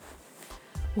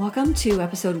Welcome to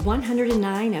episode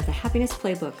 109 of the Happiness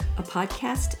Playbook, a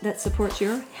podcast that supports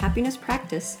your happiness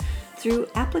practice through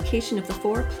application of the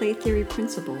 4 play theory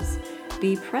principles.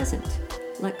 Be present,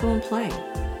 let go and play,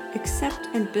 accept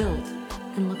and build,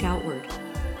 and look outward.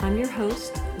 I'm your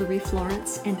host, Loree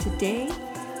Florence, and today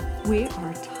we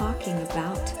are talking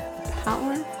about the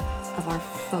power of our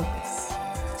focus,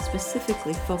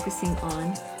 specifically focusing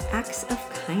on acts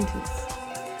of kindness.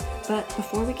 But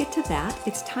before we get to that,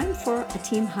 it's time for a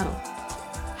team huddle.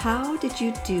 How did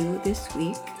you do this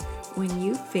week when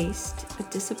you faced a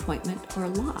disappointment or a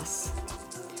loss?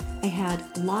 I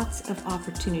had lots of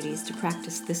opportunities to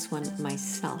practice this one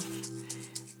myself.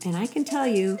 And I can tell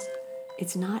you,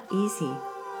 it's not easy.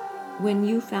 When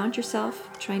you found yourself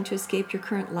trying to escape your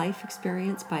current life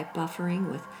experience by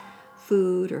buffering with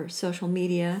food or social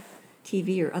media,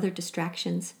 TV, or other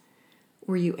distractions,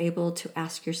 were you able to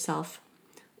ask yourself,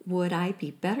 would I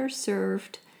be better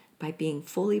served by being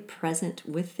fully present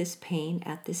with this pain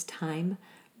at this time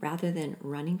rather than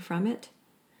running from it?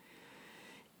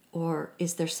 Or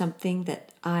is there something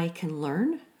that I can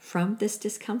learn from this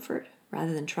discomfort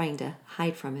rather than trying to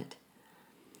hide from it?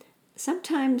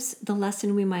 Sometimes the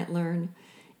lesson we might learn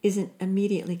isn't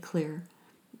immediately clear,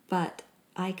 but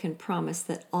I can promise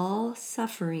that all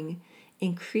suffering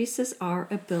increases our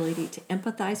ability to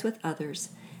empathize with others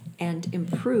and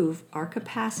improve our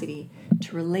capacity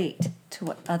to relate to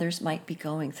what others might be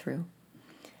going through.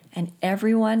 And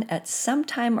everyone at some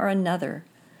time or another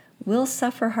will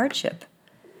suffer hardship.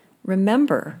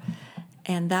 Remember,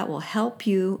 and that will help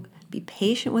you be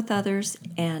patient with others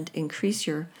and increase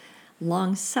your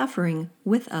long suffering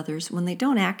with others when they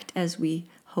don't act as we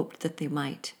hoped that they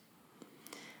might.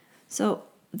 So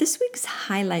this week's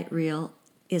highlight reel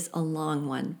is a long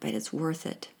one, but it's worth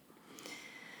it.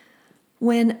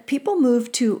 When people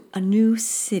move to a new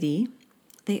city,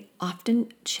 they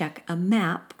often check a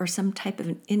map or some type of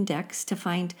an index to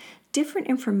find different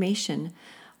information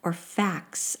or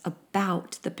facts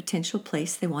about the potential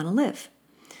place they want to live.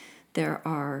 There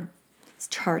are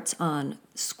charts on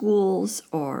schools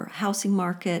or housing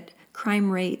market,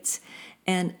 crime rates,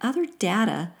 and other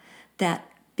data that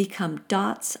become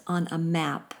dots on a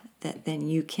map that then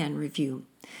you can review.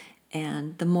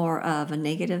 And the more of a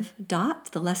negative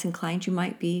dot, the less inclined you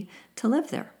might be to live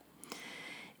there.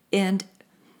 And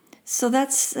so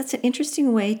that's an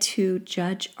interesting way to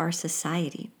judge our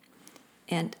society.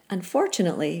 And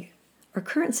unfortunately, our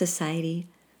current society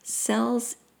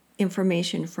sells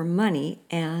information for money,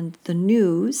 and the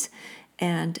news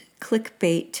and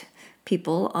clickbait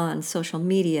people on social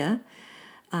media,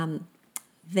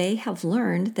 they have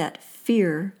learned that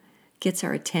fear gets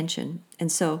our attention.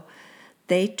 And so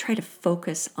they try to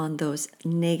focus on those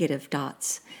negative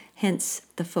dots, hence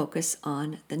the focus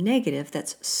on the negative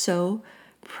that's so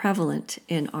prevalent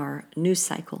in our news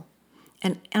cycle.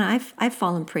 And I've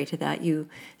fallen prey to that. You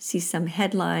see some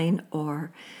headline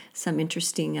or some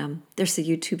interesting, there's a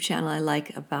YouTube channel I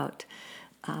like about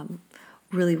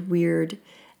really weird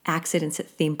accidents at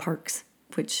theme parks,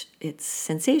 which it's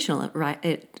sensational.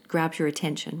 It grabs your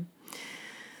attention.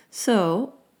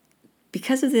 So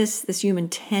because of this human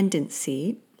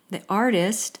tendency, the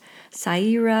artist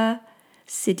Saira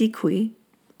Siddiqui,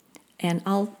 and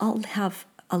I'll have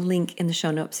a link in the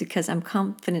show notes because I'm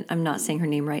confident I'm not saying her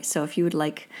name right. So if you would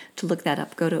like to look that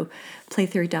up, go to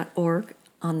playtheory.org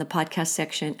on the podcast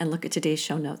section and look at today's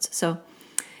show notes. So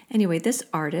anyway, this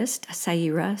artist,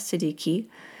 Saira Siddiqui,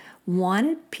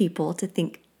 wanted people to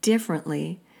think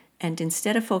differently, and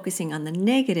instead of focusing on the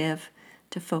negative,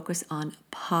 to focus on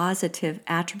positive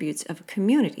attributes of a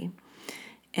community.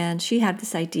 And she had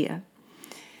this idea.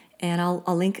 And I'll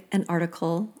link an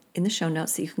article in the show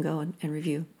notes that you can go and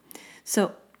review.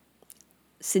 So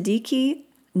Siddiqui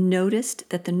noticed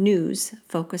that the news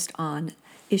focused on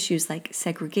issues like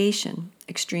segregation,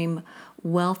 extreme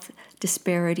wealth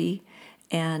disparity,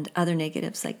 and other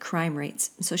negatives like crime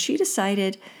rates. And so she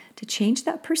decided to change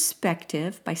that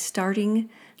perspective by starting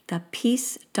the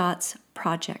Peace Dots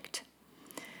Project.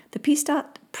 The Peace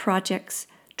Dot Project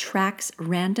tracks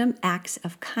random acts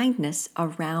of kindness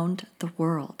around the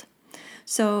world.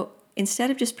 So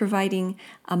instead of just providing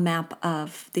a map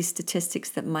of these statistics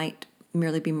that might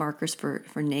merely be markers for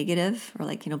negative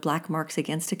or black marks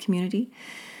against a community,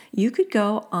 you could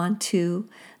go onto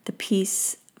the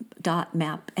Peace Dot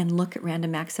map and look at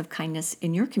random acts of kindness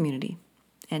in your community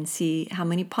and see how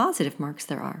many positive marks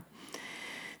there are.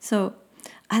 So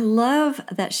I love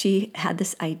that she had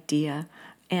this idea.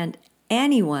 And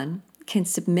anyone can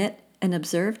submit an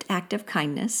observed act of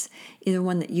kindness, either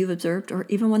one that you've observed or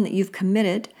even one that you've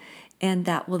committed, and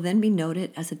that will then be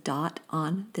noted as a dot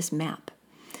on this map.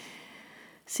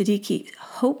 Siddiqui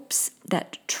hopes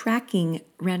that tracking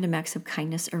random acts of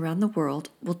kindness around the world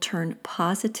will turn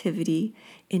positivity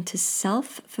into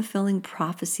self-fulfilling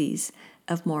prophecies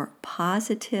of more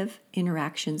positive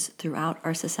interactions throughout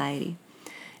our society.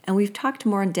 And we've talked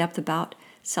more in depth about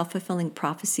self-fulfilling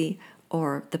prophecy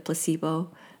or the placebo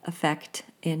effect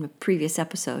in a previous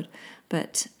episode,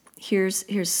 but here's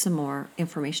some more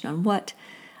information on what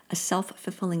a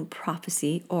self-fulfilling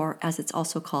prophecy, or as it's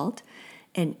also called,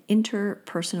 an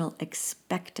interpersonal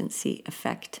expectancy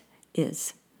effect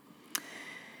is.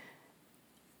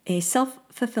 A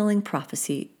self-fulfilling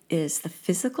prophecy is the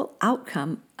physical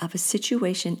outcome of a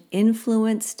situation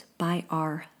influenced by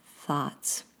our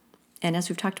thoughts. And as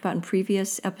we've talked about in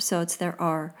previous episodes, there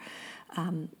are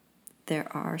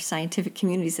scientific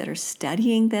communities that are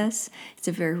studying this. It's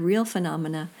a very real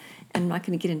phenomena, and I'm not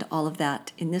going to get into all of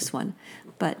that in this one,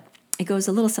 but it goes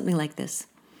a little something like this.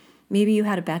 Maybe you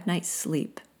had a bad night's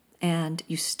sleep, and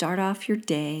you start off your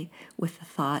day with the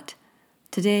thought,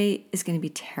 today is going to be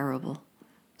terrible.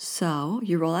 So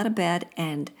you roll out of bed,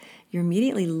 and you're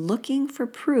immediately looking for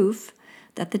proof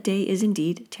that the day is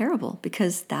indeed terrible,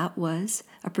 because that was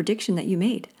a prediction that you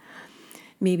made.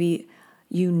 Maybe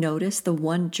you notice the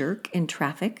one jerk in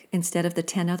traffic instead of the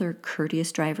 10 other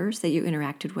courteous drivers that you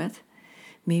interacted with.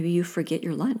 Maybe you forget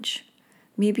your lunch.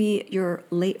 Maybe you're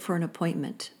late for an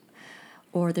appointment,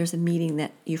 or there's a meeting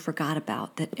that you forgot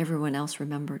about that everyone else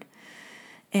remembered.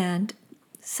 And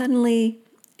suddenly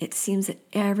it seems that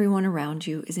everyone around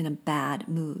you is in a bad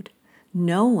mood.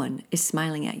 No one is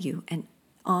smiling at you, and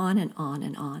on and on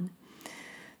and on.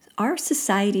 Our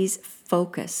society's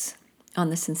focus on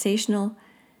the sensational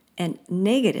and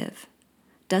negative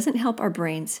doesn't help our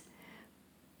brain's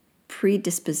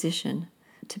predisposition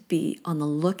to be on the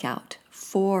lookout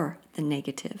for the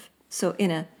negative. So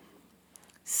in a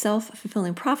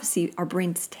self-fulfilling prophecy, our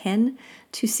brains tend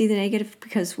to see the negative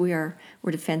because we're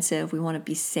defensive, we want to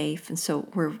be safe, and so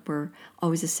we're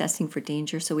always assessing for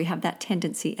danger. So we have that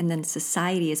tendency, and then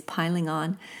society is piling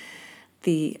on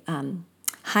the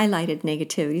highlighted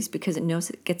negativities because it knows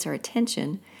it gets our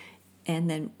attention, and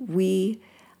then we,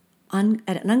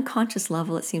 at an unconscious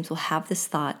level, it seems we'll have this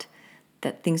thought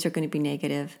that things are going to be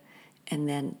negative, and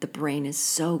then the brain is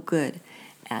so good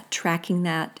at tracking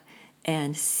that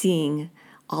and seeing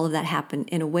all of that happen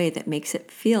in a way that makes it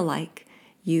feel like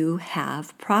you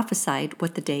have prophesied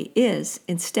what the day is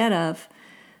instead of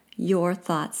your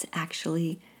thoughts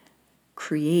actually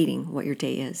creating what your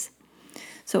day is.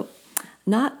 So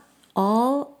not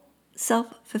all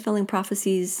self-fulfilling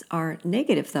prophecies are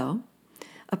negative, though.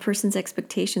 A person's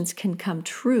expectations can come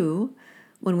true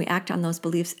when we act on those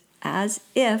beliefs as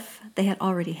if they had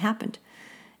already happened.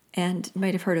 And you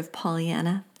might have heard of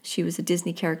Pollyanna. She was a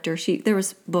Disney character. There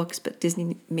was books, but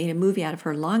Disney made a movie out of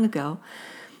her long ago.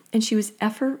 And she was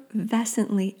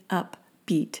effervescently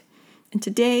upbeat. And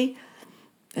today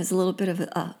is a little bit of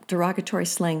a derogatory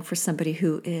slang for somebody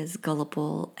who is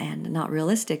gullible and not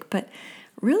realistic. But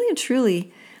really and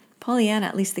truly, Pollyanna,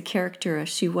 at least the character as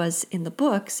she was in the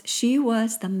books, she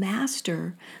was the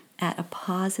master at a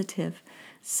positive,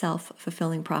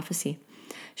 self-fulfilling prophecy.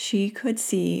 She could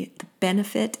see the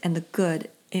benefit and the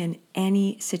good in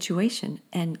any situation.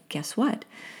 And guess what?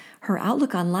 Her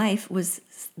outlook on life was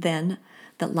then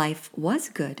that life was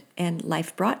good and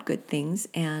life brought good things.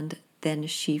 And then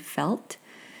she felt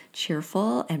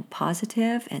cheerful and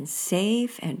positive and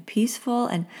safe and peaceful.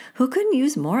 And who couldn't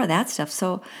use more of that stuff?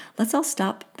 So let's all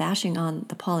stop bashing on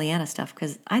the Pollyanna stuff,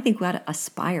 because I think we ought to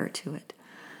aspire to it.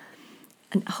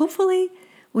 And hopefully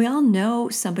we all know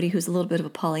somebody who's a little bit of a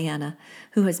Pollyanna,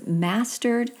 who has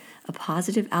mastered a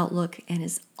positive outlook and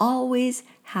is always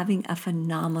having a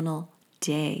phenomenal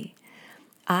day.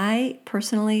 I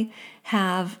personally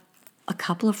have a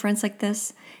couple of friends like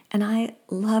this, and I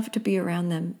love to be around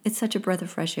them. It's such a breath of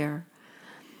fresh air.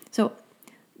 So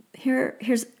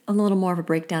here's a little more of a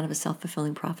breakdown of a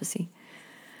self-fulfilling prophecy.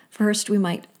 First, we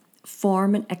might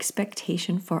form an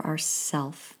expectation for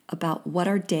ourselves about what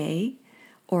our day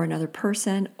or another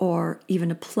person or even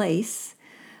a place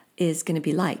is going to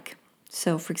be like.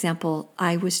 So, for example,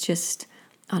 I was just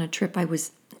on a trip. I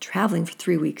was traveling for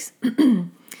 3 weeks,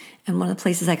 and one of the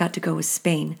places I got to go was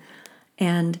Spain.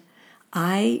 And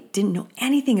I didn't know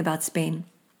anything about Spain.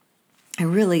 I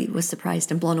really was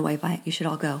surprised and blown away by it. You should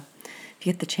all go if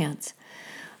you get the chance.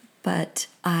 But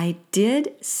I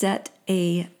did set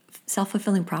a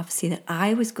self-fulfilling prophecy that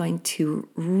I was going to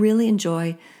really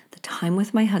enjoy the time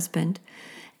with my husband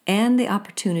and the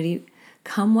opportunity,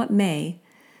 come what may,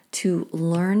 to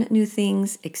learn new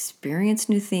things, experience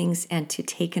new things, and to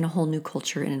take in a whole new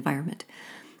culture and environment.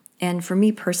 And for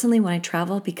me personally, when I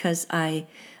travel, because I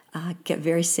get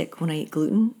very sick when I eat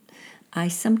gluten, I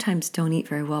sometimes don't eat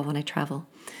very well when I travel.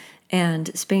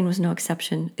 And Spain was no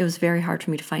exception. It was very hard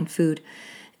for me to find food.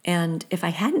 And if I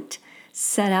hadn't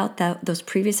set out those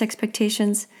previous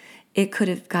expectations, it could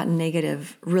have gotten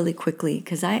negative really quickly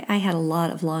because I had a lot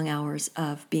of long hours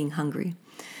of being hungry.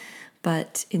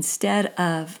 But instead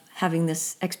of having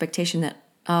this expectation that,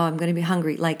 oh, I'm going to be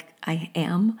hungry, like I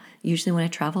am usually when I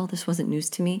travel, this wasn't news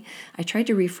to me. I tried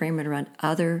to reframe it around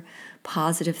other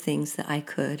positive things that I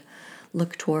could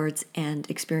look towards and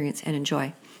experience and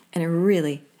enjoy. And I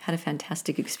really had a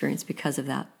fantastic experience because of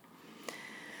that.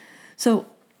 So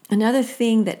another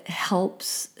thing that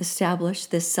helps establish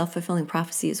this self-fulfilling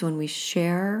prophecy is when we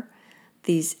share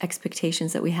these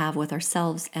expectations that we have with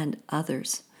ourselves and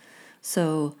others.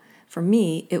 So for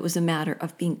me, it was a matter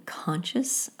of being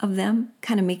conscious of them,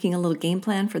 kind of making a little game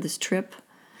plan for this trip.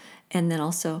 And then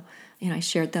also, I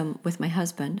shared them with my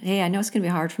husband. Hey, I know it's going to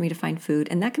be hard for me to find food.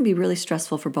 And that can be really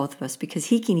stressful for both of us because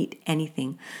he can eat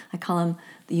anything. I call him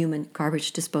the human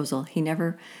garbage disposal. He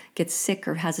never gets sick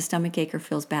or has a stomach ache or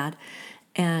feels bad.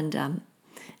 And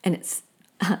it's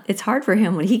hard for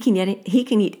him when he can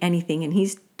eat anything and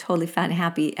he's totally fat and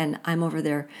happy. And I'm over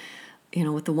there,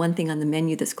 with the one thing on the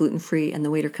menu that's gluten-free and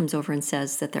the waiter comes over and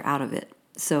says that they're out of it.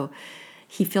 So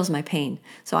he feels my pain.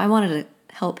 So I wanted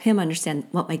to help him understand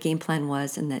what my game plan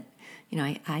was and that,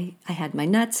 I had my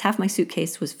nuts. Half my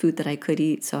suitcase was food that I could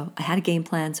eat. So I had a game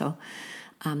plan. So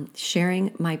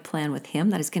sharing my plan with him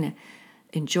that is going to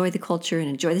enjoy the culture and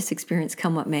enjoy this experience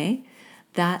come what may,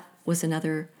 that was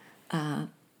another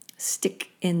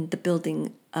stick in the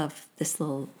building of this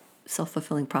little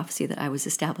self-fulfilling prophecy that I was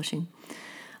establishing.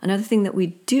 Another thing that we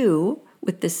do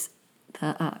with this,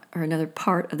 or another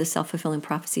part of the self-fulfilling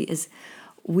prophecy is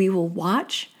we will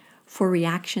watch for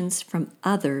reactions from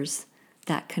others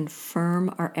that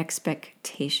confirm our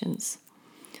expectations.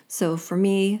 So for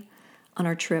me, on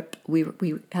our trip, we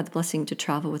had the blessing to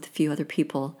travel with a few other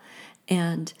people.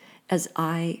 And as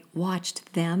I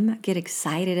watched them get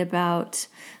excited about,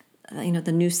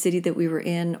 the new city that we were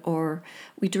in, or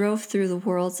we drove through the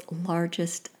world's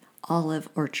largest olive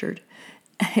orchard.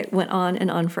 It went on and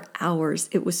on for hours.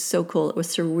 It was so cool. It was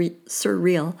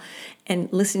surreal.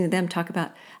 And listening to them talk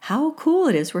about how cool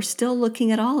it is. We're still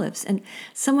looking at olives. And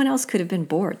someone else could have been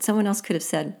bored. Someone else could have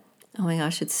said, oh my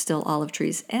gosh, it's still olive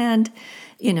trees. And,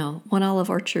 one olive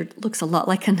orchard looks a lot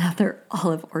like another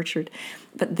olive orchard.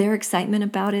 But their excitement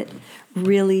about it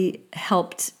really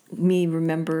helped me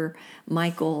remember my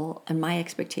goal and my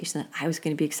expectation that I was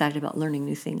going to be excited about learning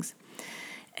new things.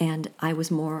 And I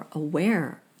was more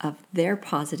aware of their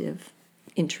positive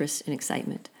interest and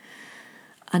excitement.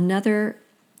 Another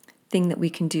thing that we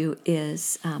can do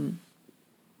is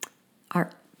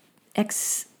our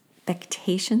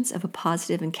expectations of a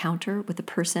positive encounter with a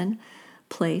person,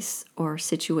 place, or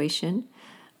situation,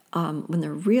 when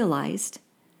they're realized,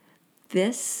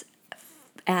 this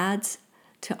adds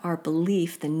to our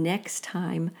belief the next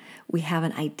time we have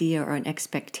an idea or an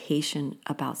expectation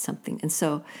about something. And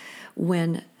so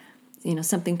when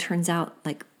something turns out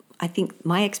like, I think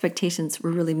my expectations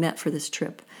were really met for this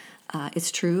trip.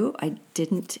 It's true, I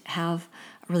didn't have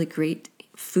a really great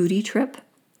foodie trip.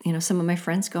 Some of my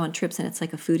friends go on trips and it's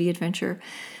like a foodie adventure.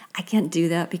 I can't do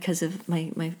that because of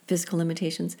my physical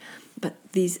limitations. But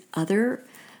these other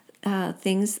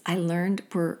things I learned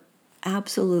were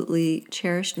absolutely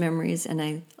cherished memories, and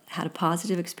I had a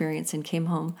positive experience and came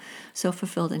home so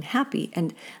fulfilled and happy.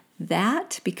 And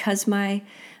that, because my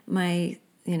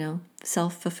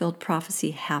self-fulfilled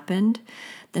prophecy happened,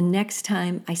 the next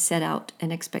time I set out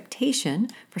an expectation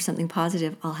for something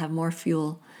positive, I'll have more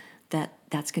fuel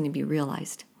that's going to be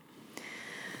realized.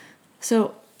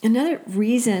 So another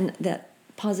reason that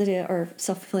positive or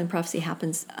self-fulfilling prophecy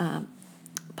happens,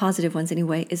 positive ones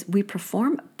anyway, is we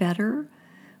perform better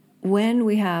when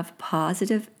we have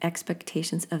positive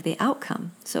expectations of the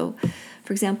outcome. So,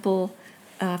 for example,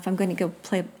 if I'm going to go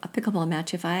play a pickleball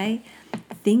match, if I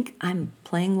think I'm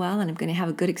playing well and I'm going to have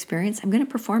a good experience, I'm going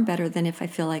to perform better than if I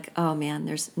feel like, oh man,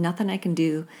 there's nothing I can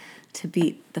do to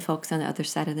beat the folks on the other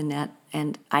side of the net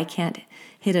and I can't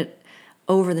hit it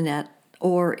over the net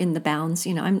or in the bounds.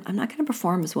 I'm not going to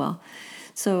perform as well.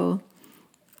 So,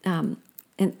 and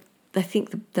I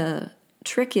think the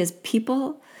trick is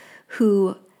people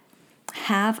who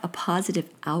have a positive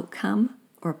outcome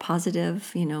or a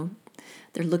positive,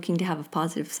 they're looking to have a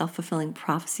positive self-fulfilling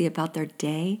prophecy about their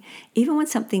day. Even when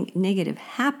something negative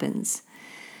happens,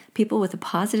 people with a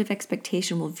positive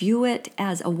expectation will view it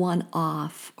as a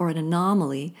one-off or an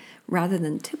anomaly rather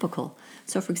than typical.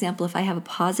 So, for example, if I have a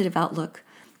positive outlook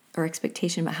or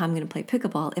expectation about how I'm going to play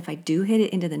pickleball, if I do hit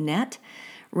it into the net,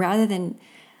 rather than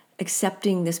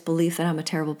accepting this belief that I'm a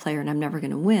terrible player and I'm never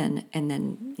going to win, and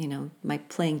then, my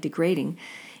playing degrading.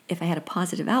 If I had a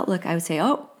positive outlook, I would say,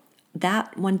 oh,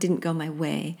 that one didn't go my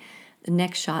way. The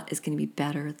next shot is going to be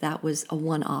better. That was a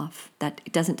one-off. That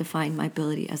it doesn't define my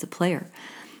ability as a player.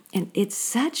 And it's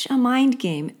such a mind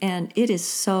game, and it is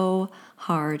so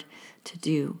hard to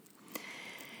do.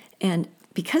 And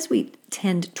because we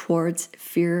tend towards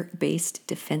fear-based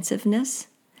defensiveness,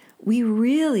 we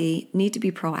really need to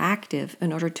be proactive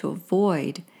in order to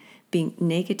avoid being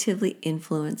negatively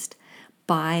influenced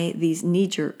by these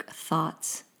knee-jerk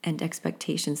thoughts and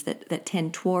expectations that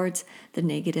tend towards the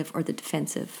negative or the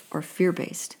defensive or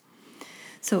fear-based.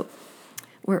 So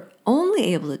we're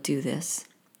only able to do this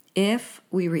if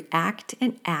we react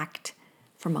and act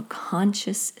from a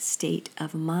conscious state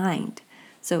of mind.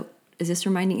 So is this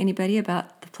reminding anybody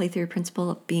about the play theory principle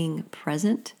of being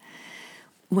present?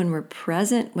 When we're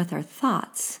present with our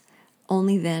thoughts,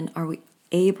 only then are we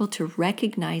able to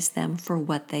recognize them for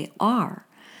what they are.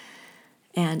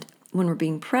 And when we're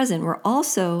being present, we're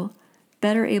also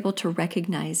better able to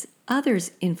recognize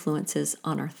others' influences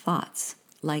on our thoughts,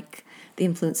 like the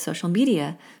influence social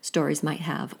media stories might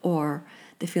have, or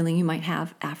the feeling you might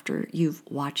have after you've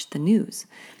watched the news.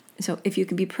 So if you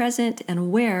can be present and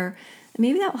aware,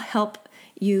 maybe that will help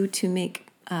you to make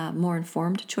more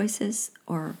informed choices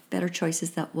or better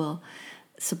choices that will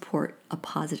support a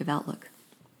positive outlook.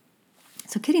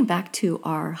 So getting back to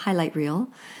our highlight reel,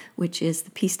 which is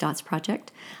the Peace Dots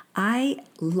Project, I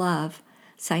love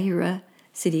Saira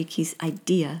Siddiqui's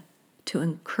idea to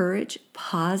encourage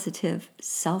positive,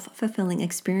 self-fulfilling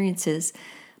experiences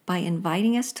by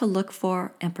inviting us to look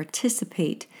for and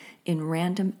participate in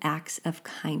random acts of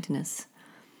kindness.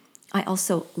 I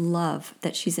also love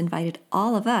that she's invited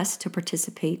all of us to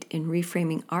participate in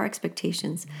reframing our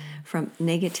expectations from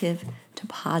negative to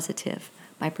positive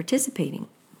by participating.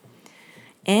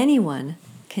 Anyone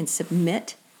can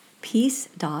submit peace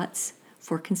dots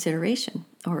for consideration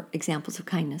or examples of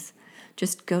kindness.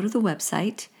 Just go to the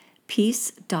website,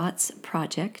 Peace Dots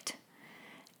Project,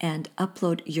 and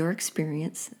upload your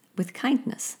experience with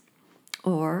kindness.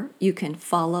 Or you can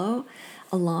follow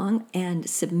along and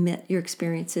submit your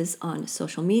experiences on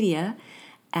social media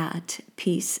at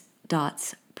Peace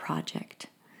Dots Project.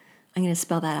 I'm going to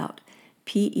spell that out.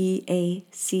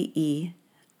 PeaceDotsProject.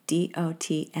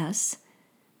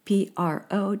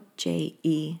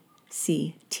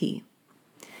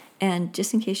 And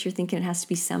just in case you're thinking it has to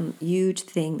be some huge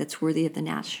thing that's worthy of the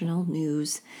national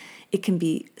news, it can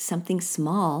be something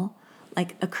small,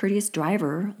 like a courteous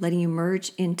driver letting you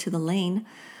merge into the lane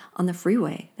on the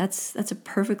freeway. That's a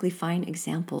perfectly fine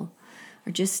example.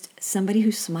 Or just somebody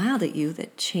who smiled at you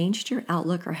that changed your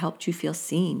outlook or helped you feel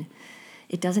seen.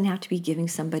 It doesn't have to be giving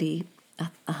somebody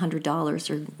 $100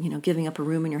 or giving up a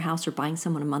room in your house or buying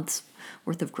someone a month's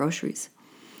worth of groceries.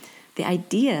 The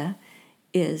idea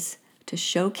is to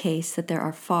showcase that there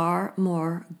are far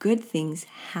more good things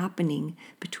happening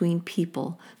between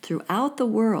people throughout the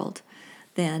world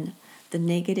than the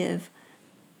negative,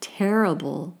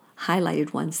 terrible,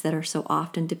 highlighted ones that are so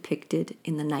often depicted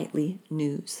in the nightly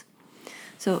news.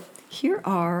 So here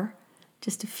are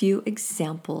just a few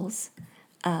examples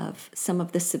of some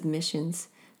of the submissions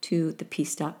to the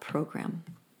Peace Dot program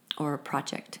or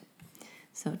project.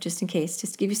 So just in case,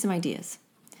 just to give you some ideas.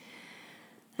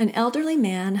 An elderly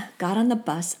man got on the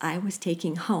bus I was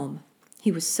taking home.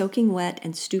 He was soaking wet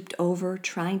and stooped over,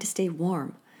 trying to stay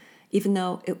warm. Even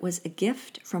though it was a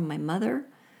gift from my mother,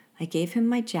 I gave him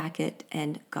my jacket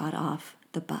and got off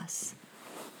the bus.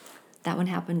 That one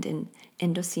happened in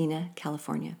Mendocino,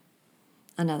 California.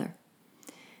 Another.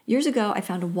 Years ago, I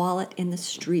found a wallet in the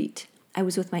street. I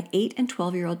was with my 8 and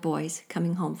 12-year-old boys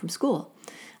coming home from school.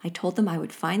 I told them I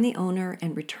would find the owner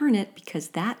and return it because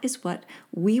that is what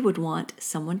we would want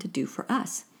someone to do for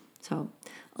us. So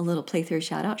a little play theory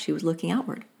shout out, she was looking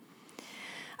outward.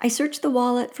 I searched the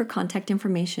wallet for contact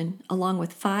information. Along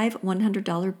with 5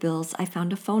 $100 bills, I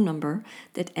found a phone number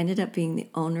that ended up being the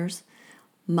owner's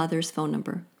mother's phone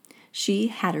number. She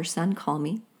had her son call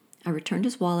me. I returned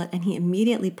his wallet, and he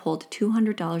immediately pulled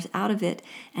 $200 out of it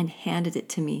and handed it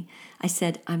to me. I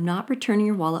said, I'm not returning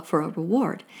your wallet for a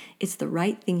reward. It's the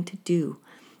right thing to do.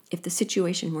 If the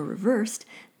situation were reversed,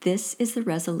 this is the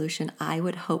resolution I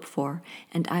would hope for,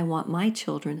 and I want my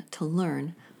children to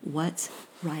learn what's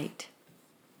right.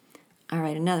 All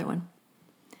right, another one.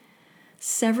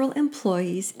 Several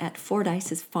employees at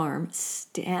Fordyce's farm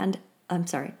stand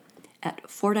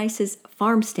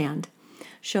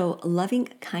show loving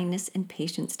kindness and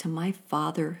patience to my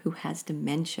father who has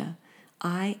dementia.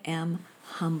 I am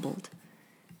humbled.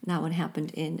 That one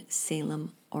happened in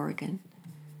Salem, Oregon.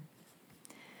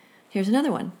 Here's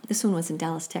another one. This one was in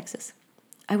Dallas, Texas.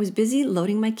 I was busy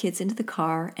loading my kids into the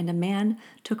car, and a man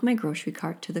took my grocery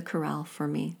cart to the corral for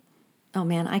me. Oh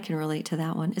man, I can relate to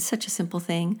that one. It's such a simple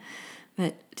thing, but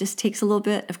it just takes a little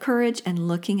bit of courage and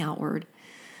looking outward.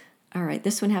 All right,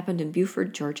 this one happened in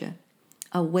Beaufort, Georgia.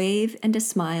 A wave and a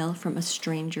smile from a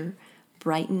stranger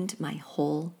brightened my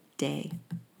whole day.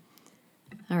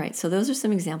 All right, so those are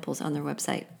some examples on their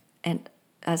website. And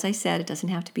as I said, it doesn't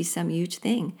have to be some huge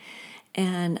thing.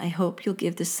 And I hope you'll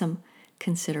give this some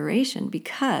consideration,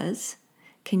 because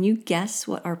can you guess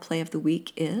what our play of the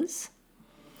week is?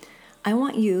 I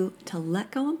want you to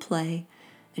let go and play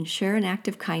and share an act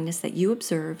of kindness that you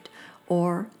observed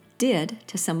or did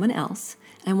to someone else.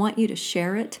 And I want you to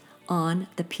share it on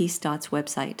the Peace Dots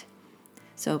website.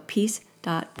 So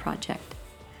peace.project.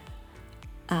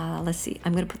 Let's see.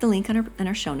 I'm going to put the link in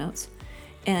our show notes.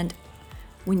 And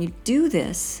when you do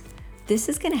this, this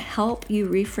is going to help you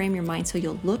reframe your mind so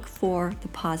you'll look for the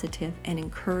positive and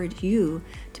encourage you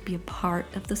to be a part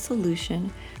of the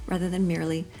solution rather than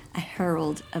merely a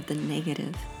herald of the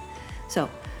negative. So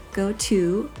go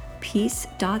to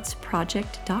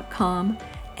peacedotsproject.com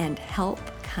and help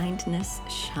kindness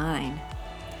shine.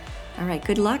 All right,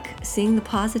 good luck seeing the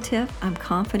positive. I'm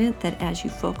confident that as you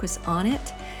focus on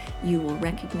it, you will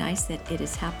recognize that it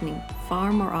is happening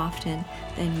far more often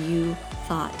than you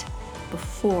thought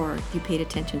before you paid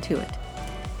attention to it.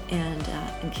 And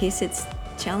in case it's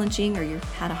challenging or you've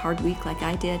had a hard week like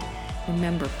I did,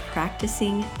 remember,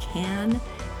 practicing can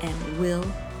and will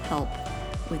help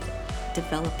with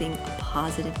developing a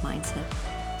positive mindset.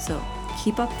 So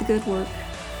keep up the good work.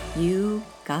 You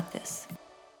got this.